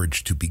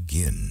courage to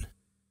begin,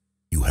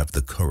 you have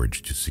the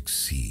courage to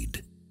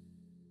succeed.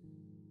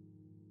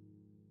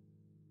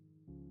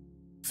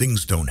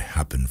 Things don't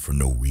happen for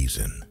no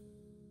reason.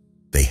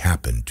 They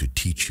happen to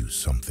teach you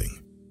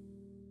something.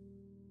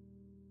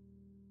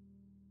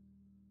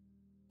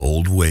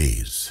 Old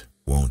ways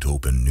won't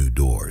open new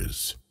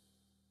doors.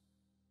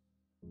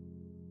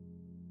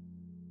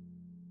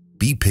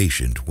 Be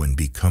patient when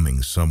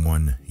becoming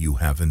someone you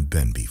haven't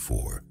been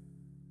before.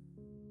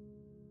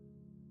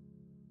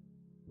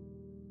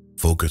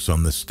 Focus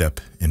on the step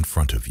in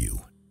front of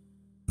you,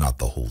 not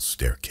the whole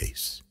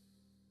staircase.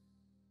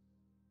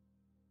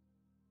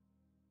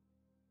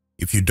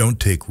 If you don't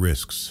take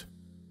risks,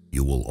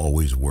 you will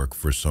always work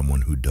for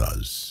someone who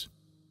does.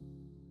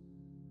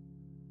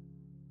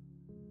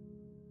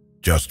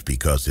 Just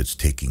because it's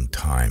taking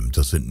time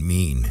doesn't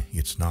mean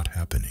it's not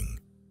happening.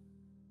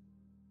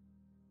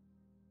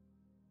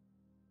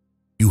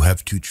 You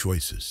have 2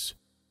 choices: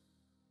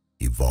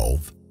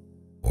 evolve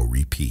or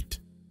repeat.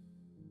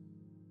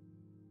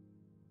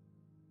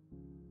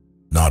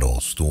 Not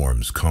all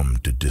storms come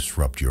to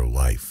disrupt your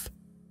life.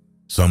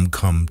 Some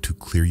come to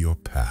clear your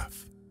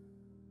path.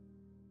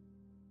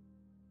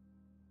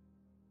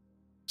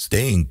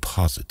 Staying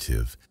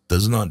positive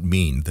does not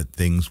mean that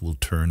things will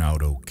turn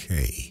out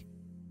okay.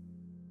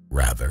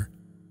 Rather,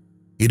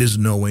 it is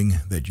knowing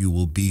that you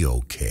will be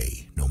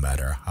okay no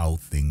matter how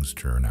things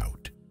turn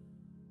out.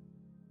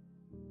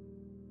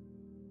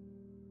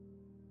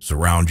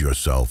 Surround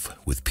yourself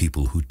with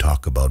people who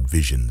talk about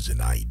visions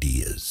and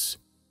ideas,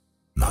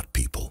 not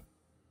people.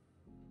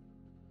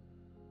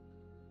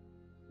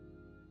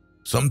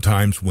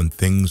 Sometimes when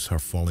things are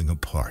falling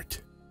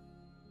apart,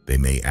 they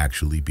may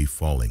actually be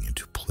falling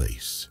into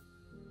place.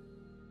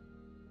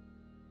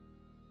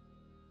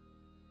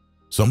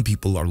 Some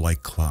people are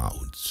like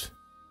clouds.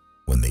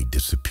 When they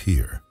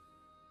disappear,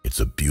 it's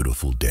a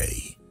beautiful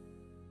day.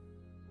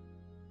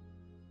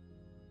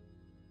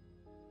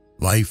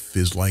 Life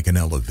is like an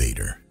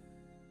elevator.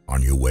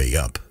 On your way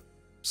up,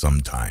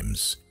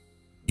 sometimes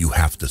you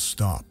have to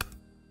stop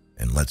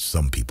and let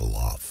some people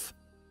off.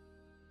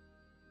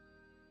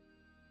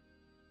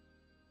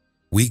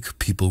 Weak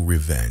people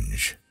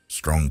revenge,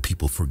 strong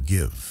people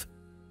forgive,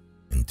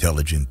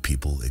 intelligent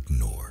people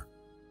ignore.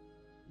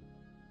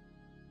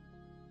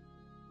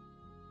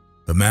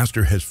 The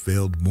master has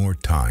failed more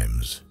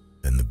times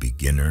than the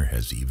beginner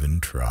has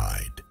even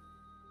tried.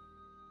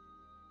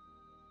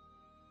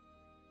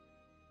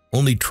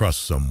 Only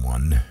trust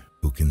someone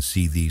who can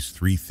see these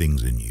 3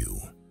 things in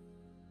you: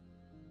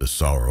 the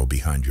sorrow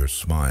behind your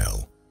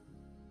smile,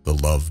 the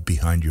love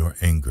behind your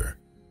anger,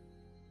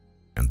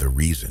 and the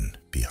reason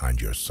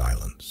behind your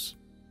silence.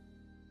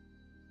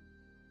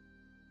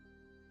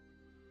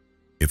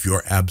 If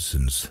your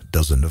absence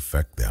doesn't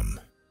affect them,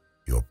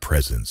 your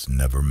presence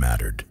never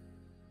mattered.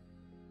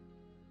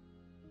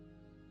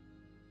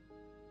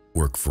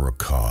 Work for a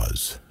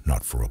cause,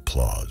 not for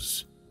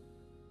applause.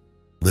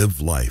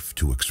 Live life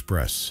to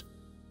express,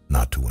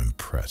 not to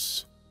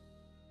impress.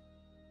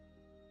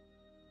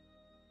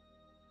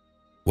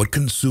 What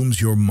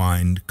consumes your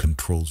mind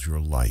controls your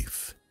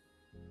life.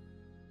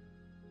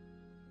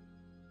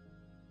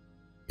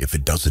 If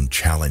it doesn't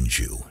challenge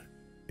you,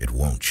 it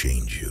won't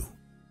change you.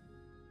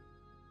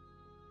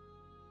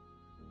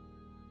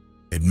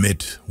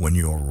 Admit when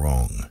you're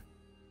wrong.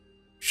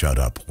 Shut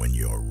up when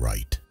you're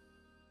right.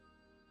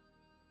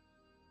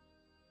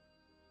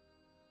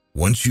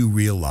 Once you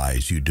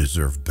realize you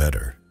deserve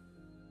better,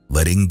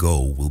 letting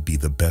go will be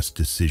the best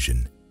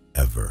decision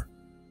ever.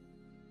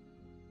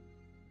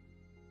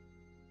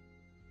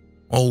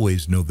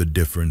 Always know the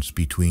difference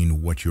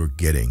between what you're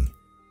getting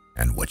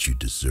and what you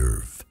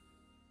deserve.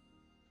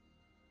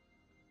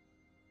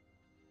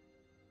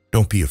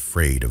 Don't be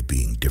afraid of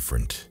being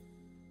different.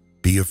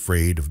 Be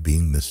afraid of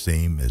being the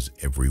same as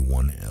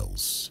everyone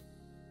else.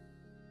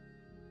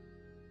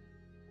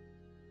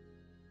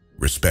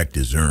 Respect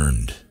is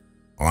earned.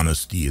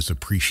 Honesty is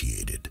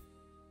appreciated.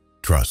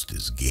 Trust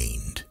is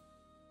gained.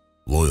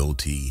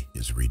 Loyalty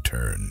is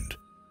returned.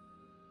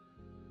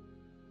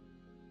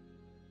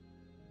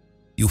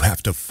 You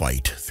have to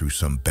fight through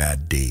some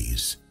bad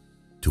days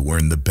to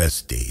earn the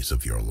best days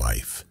of your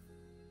life.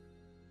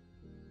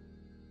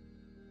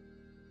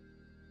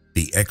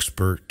 The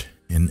expert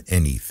in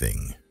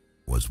anything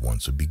was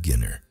once a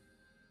beginner.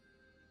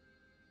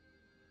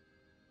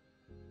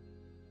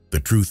 The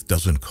truth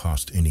doesn't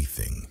cost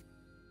anything,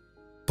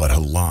 but a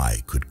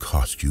lie could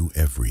cost you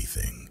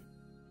everything.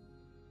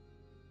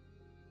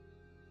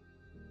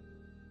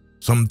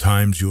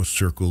 Sometimes your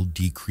circle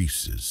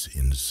decreases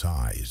in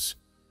size,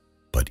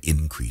 but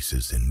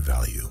increases in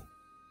value.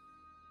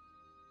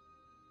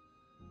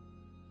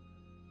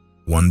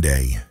 One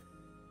day,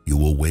 you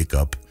will wake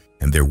up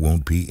and there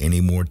won't be any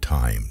more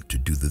time to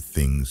do the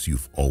things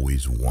you've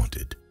always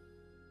wanted.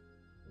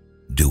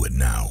 Do it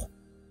now.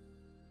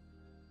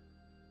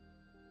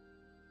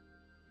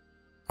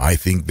 I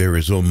think there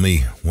is only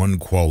one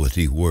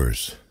quality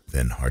worse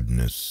than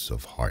hardness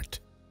of heart,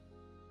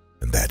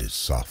 and that is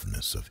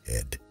softness of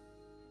head.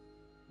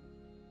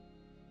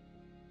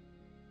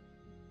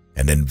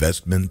 An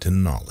investment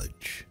in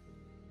knowledge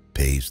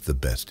pays the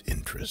best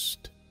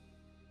interest.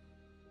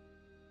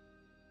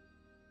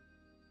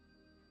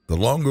 The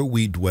longer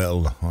we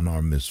dwell on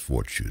our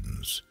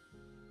misfortunes,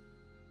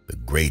 the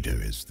greater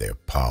is their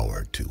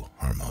power to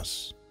harm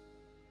us.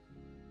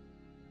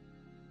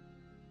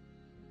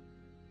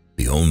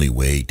 The only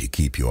way to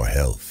keep your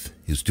health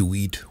is to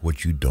eat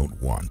what you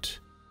don't want,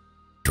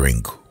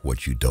 drink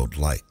what you don't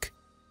like,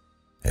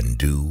 and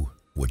do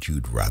what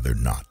you'd rather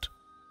not.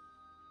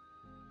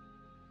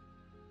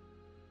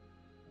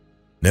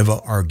 Never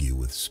argue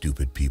with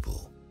stupid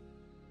people.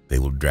 They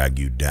will drag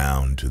you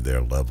down to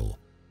their level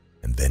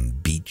and then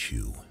beat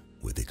you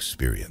with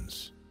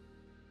experience.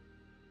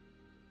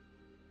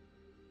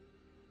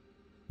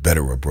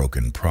 Better a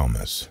broken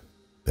promise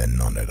than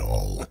none at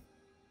all.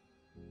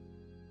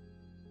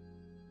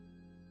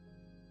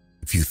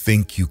 If you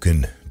think you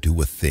can do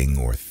a thing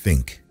or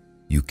think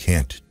you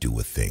can't do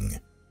a thing,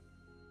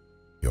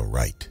 you're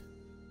right.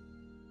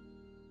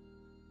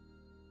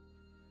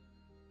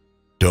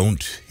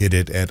 Don't hit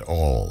it at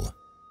all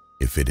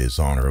if it is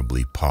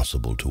honorably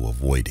possible to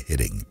avoid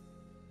hitting,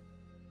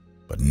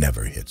 but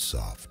never hit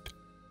soft.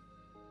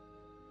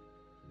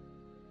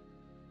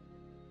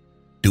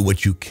 Do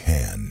what you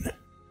can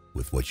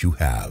with what you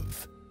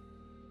have,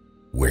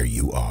 where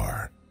you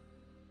are.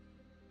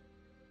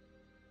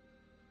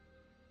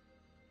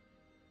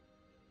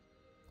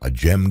 A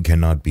gem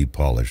cannot be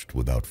polished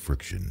without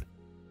friction,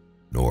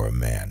 nor a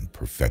man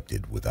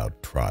perfected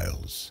without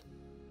trials.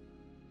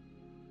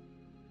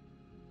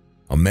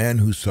 A man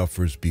who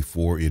suffers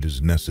before it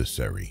is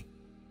necessary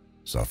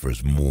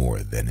suffers more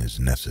than is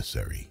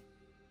necessary.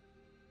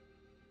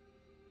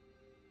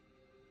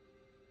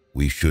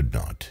 We should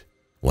not,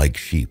 like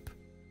sheep,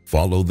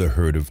 follow the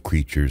herd of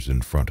creatures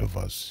in front of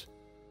us,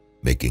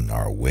 making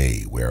our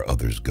way where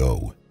others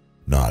go,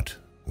 not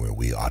where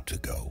we ought to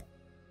go.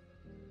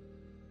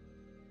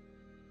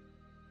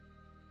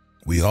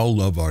 We all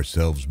love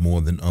ourselves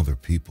more than other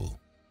people,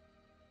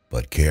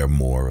 but care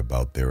more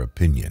about their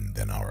opinion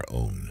than our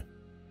own.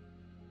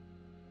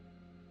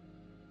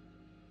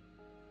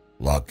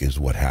 Luck is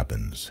what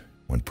happens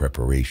when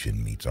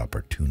preparation meets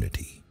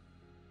opportunity.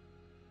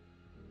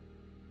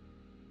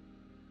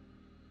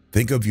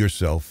 Think of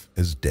yourself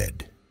as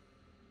dead.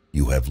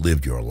 You have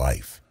lived your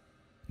life.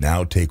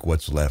 Now take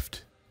what's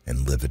left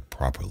and live it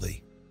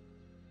properly.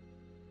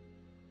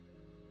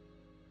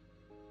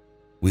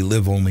 We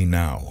live only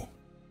now.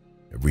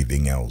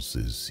 Everything else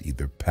is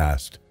either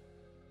past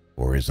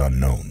or is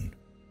unknown.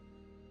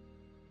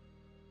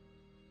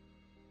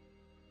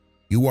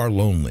 You are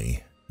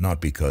lonely, not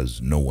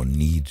because no one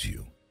needs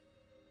you,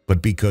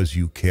 but because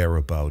you care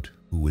about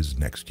who is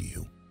next to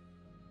you.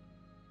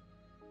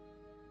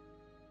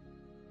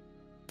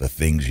 The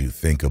things you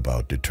think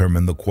about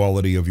determine the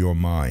quality of your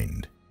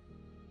mind.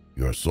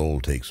 Your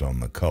soul takes on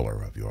the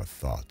color of your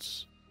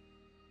thoughts.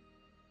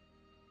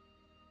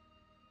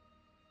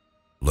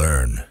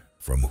 Learn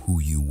from who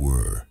you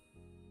were,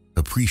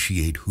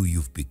 appreciate who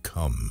you've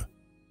become,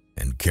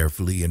 and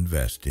carefully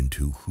invest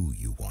into who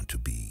you want to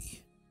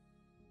be.